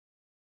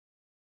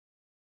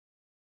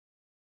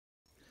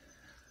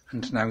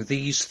And now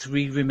these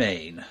three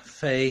remain,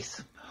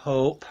 faith,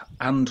 hope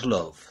and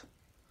love.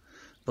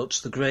 But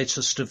the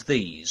greatest of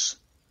these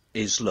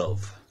is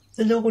love.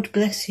 The Lord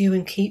bless you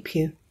and keep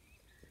you.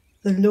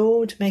 The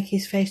Lord make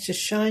his face to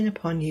shine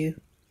upon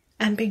you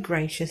and be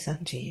gracious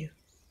unto you,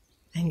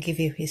 and give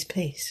you his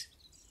peace.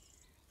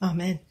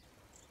 Amen.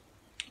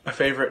 My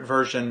favourite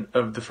version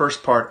of the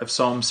first part of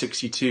Psalm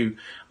 62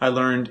 I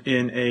learned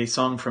in a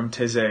song from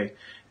Teze,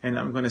 and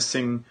I'm going to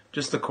sing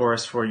just the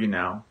chorus for you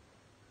now.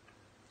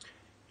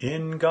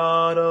 In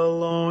God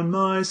alone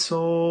my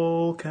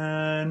soul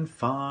can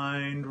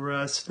find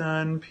rest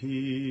and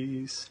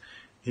peace.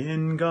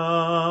 In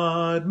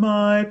God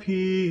my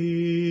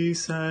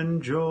peace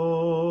and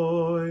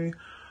joy.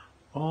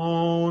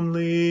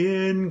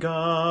 Only in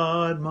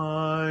God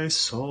my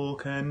soul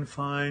can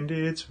find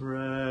its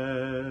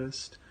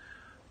rest.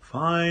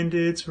 Find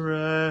its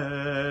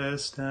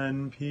rest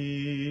and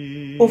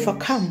peace.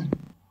 Overcome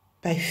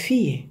by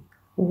fear,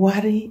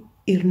 worry,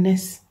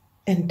 illness,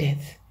 and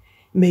death,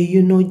 may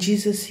you know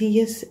Jesus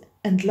hears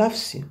and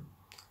loves you.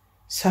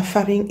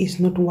 Suffering is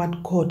not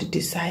what God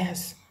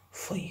desires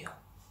for you.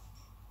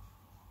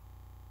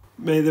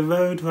 May the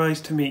road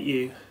rise to meet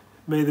you.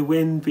 May the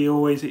wind be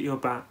always at your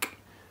back.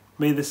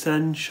 May the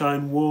sun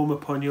shine warm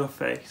upon your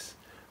face,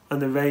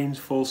 and the rains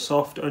fall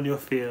soft on your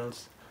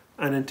fields.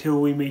 And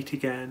until we meet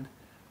again,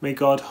 may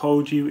God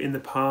hold you in the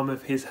palm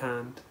of his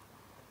hand.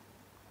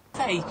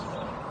 Faith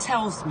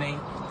tells me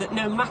that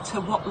no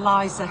matter what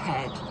lies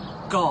ahead,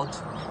 God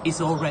is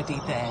already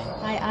there.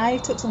 I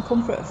took some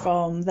comfort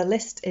from the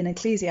list in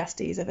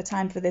Ecclesiastes of a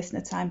time for this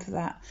and a time for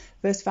that.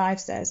 Verse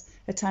 5 says,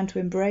 a time to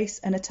embrace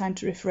and a time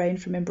to refrain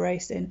from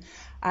embracing.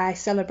 I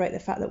celebrate the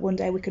fact that one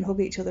day we can hug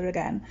each other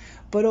again.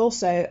 But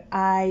also,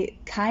 I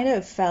kind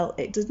of felt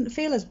it doesn't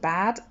feel as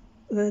bad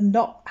than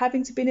not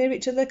having to be near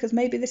each other, because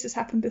maybe this has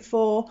happened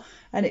before,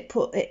 and it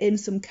put it in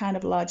some kind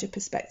of larger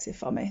perspective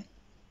for me.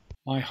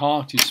 My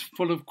heart is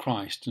full of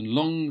Christ and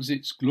longs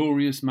its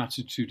glorious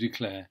matter to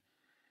declare.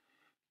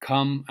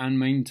 Come and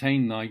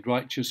maintain thy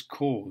righteous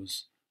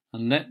cause,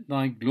 and let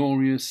thy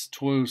glorious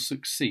toil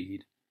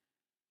succeed.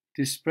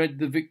 Dispread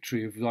the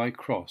victory of thy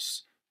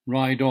cross,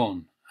 ride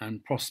on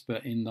and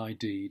prosper in thy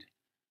deed.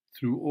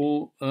 Through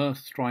all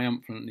earth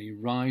triumphantly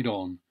ride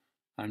on,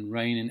 and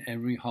reign in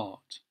every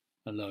heart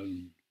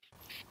alone.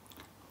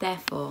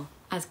 Therefore,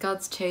 as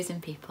God's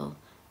chosen people,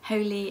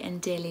 holy and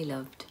dearly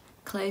loved,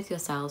 clothe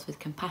yourselves with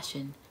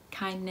compassion,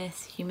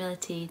 kindness,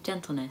 humility,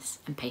 gentleness,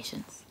 and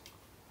patience.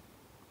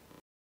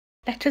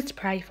 Let us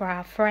pray for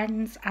our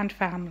friends and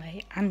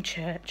family and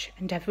church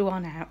and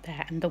everyone out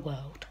there in the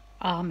world.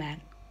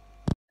 Amen.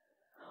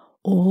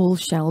 All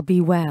shall be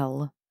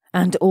well,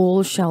 and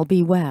all shall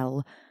be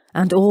well,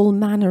 and all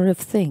manner of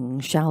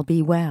things shall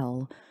be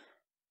well.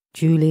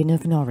 Julian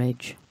of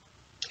Norwich.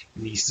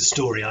 In the Easter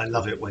story, I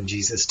love it when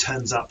Jesus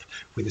turns up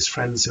with his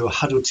friends who are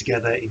huddled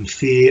together in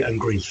fear and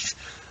grief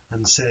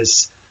and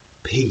says,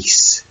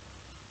 "Peace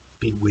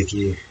be with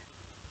you."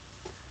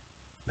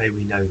 May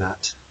we know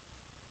that.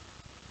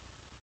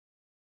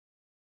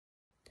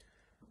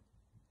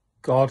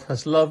 God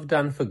has loved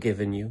and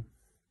forgiven you,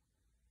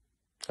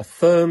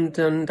 affirmed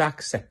and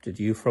accepted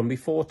you from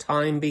before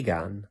time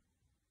began.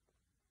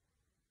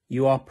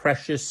 You are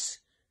precious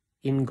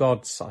in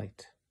God's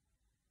sight.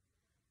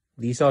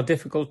 These are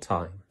difficult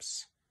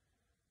times,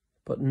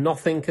 but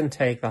nothing can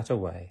take that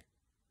away.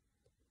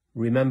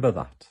 Remember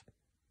that.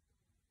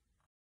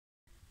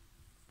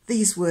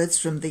 These words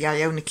from the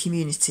Iona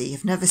community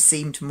have never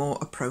seemed more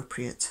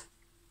appropriate.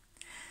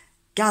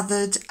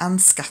 Gathered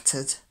and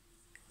scattered,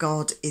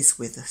 God is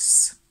with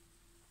us.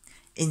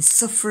 In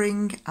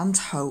suffering and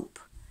hope,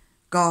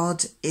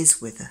 God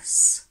is with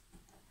us.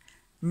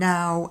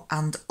 Now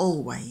and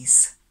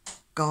always,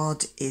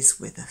 God is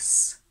with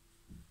us.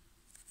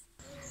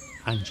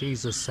 And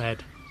Jesus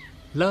said,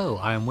 "Lo,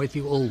 I am with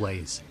you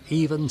always,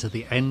 even to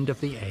the end of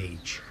the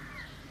age."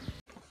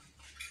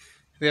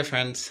 Dear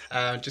friends,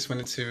 just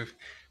wanted to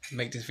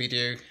make this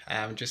video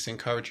just to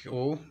encourage you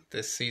all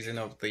this season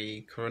of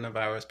the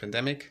coronavirus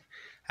pandemic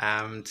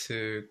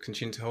to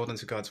continue to hold on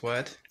to God's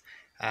word.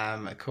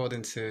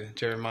 According to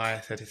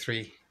Jeremiah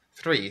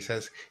 33:3, it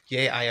says,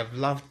 "Yea, I have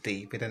loved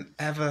thee with an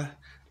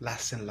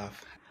everlasting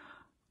love."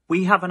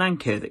 We have an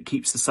anchor that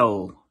keeps the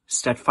soul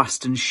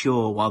steadfast and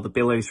sure while the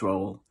billows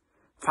roll,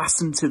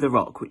 fastened to the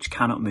rock which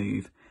cannot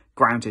move,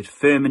 grounded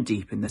firm and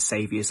deep in the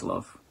Saviour's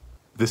love.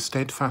 The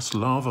steadfast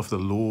love of the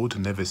Lord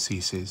never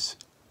ceases.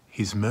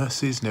 His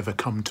mercies never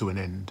come to an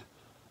end.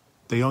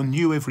 They are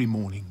new every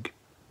morning.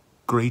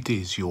 Great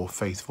is your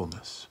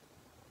faithfulness.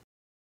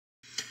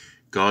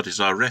 God is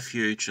our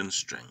refuge and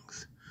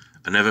strength,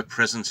 an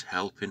ever-present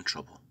help in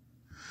trouble.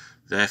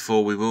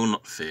 Therefore we will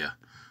not fear,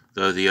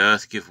 though the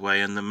earth give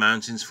way and the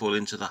mountains fall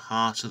into the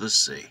heart of the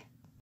sea.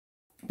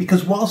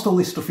 Because whilst all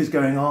this stuff is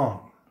going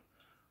on,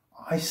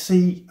 I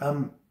see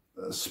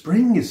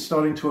spring is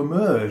starting to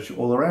emerge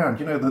all around.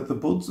 You know, the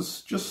buds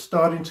are just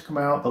starting to come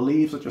out, the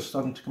leaves are just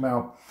starting to come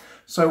out.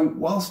 So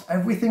whilst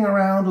everything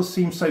around us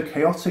seems so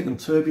chaotic and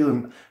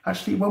turbulent,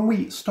 actually when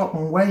we stop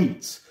and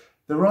wait,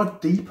 there are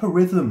deeper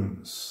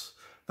rhythms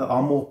that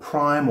are more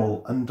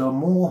primal and are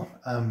more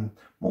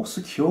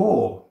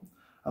secure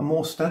and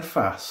more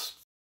steadfast.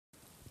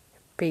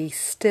 Be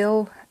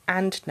still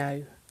and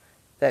know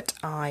that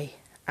I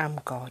am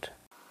God.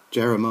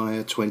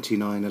 Jeremiah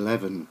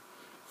 29:11.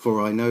 For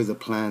I know the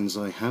plans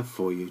I have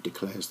for you,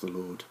 declares the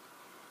Lord.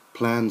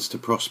 Plans to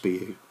prosper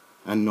you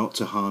and not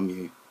to harm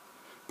you.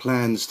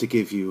 Plans to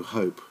give you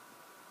hope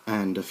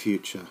and a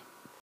future.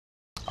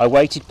 I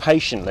waited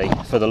patiently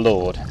for the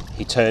Lord.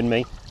 He turned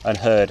me and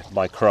heard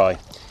my cry.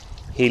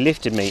 He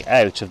lifted me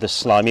out of the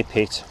slimy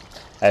pit,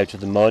 out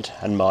of the mud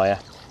and mire.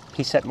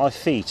 He set my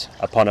feet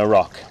upon a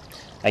rock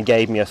and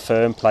gave me a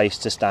firm place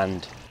to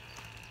stand.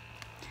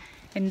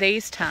 In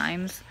these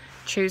times,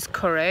 choose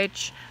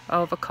courage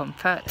over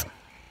comfort.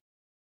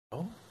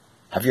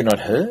 Have you not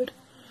heard?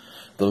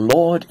 The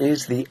Lord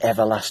is the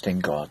everlasting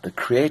God, the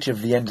creator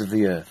of the ends of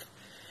the earth.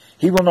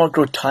 He will not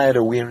grow tired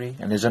or weary,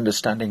 and his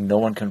understanding no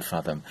one can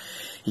fathom.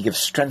 He gives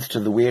strength to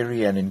the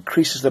weary and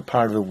increases the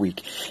power of the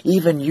weak.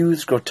 Even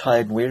youths grow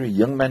tired and weary,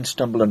 young men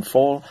stumble and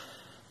fall,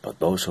 but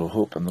those who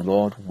hope in the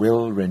Lord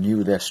will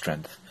renew their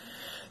strength.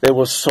 They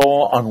will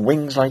soar on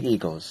wings like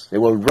eagles. They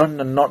will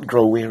run and not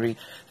grow weary.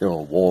 They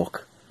will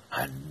walk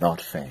and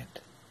not faint.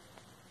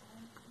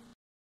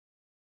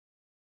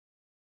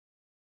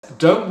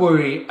 Don't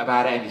worry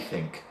about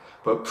anything,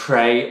 but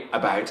pray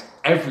about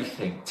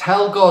everything.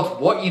 Tell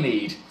God what you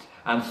need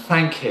and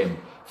thank him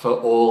for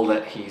all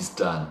that he's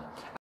done.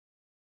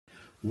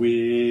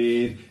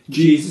 With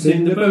Jesus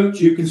in the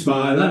boat, you can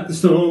smile at the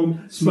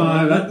storm,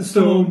 smile at the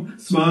storm,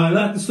 smile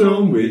at the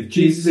storm. With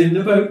Jesus in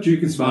the boat, you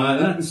can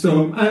smile at the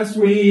storm as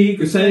we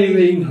go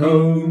sailing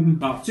home.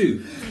 Part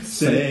 2.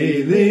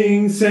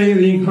 Sailing,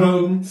 sailing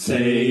home,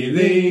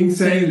 sailing,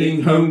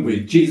 sailing home.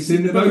 With Jesus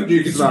in the boat,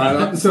 you can smile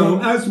at the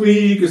storm as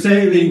we go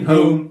sailing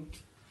home.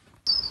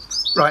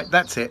 Right,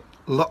 that's it.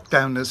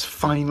 Lockdown has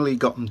finally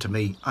gotten to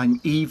me. I'm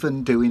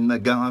even doing the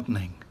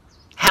gardening.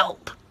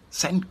 Help!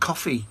 Send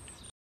coffee.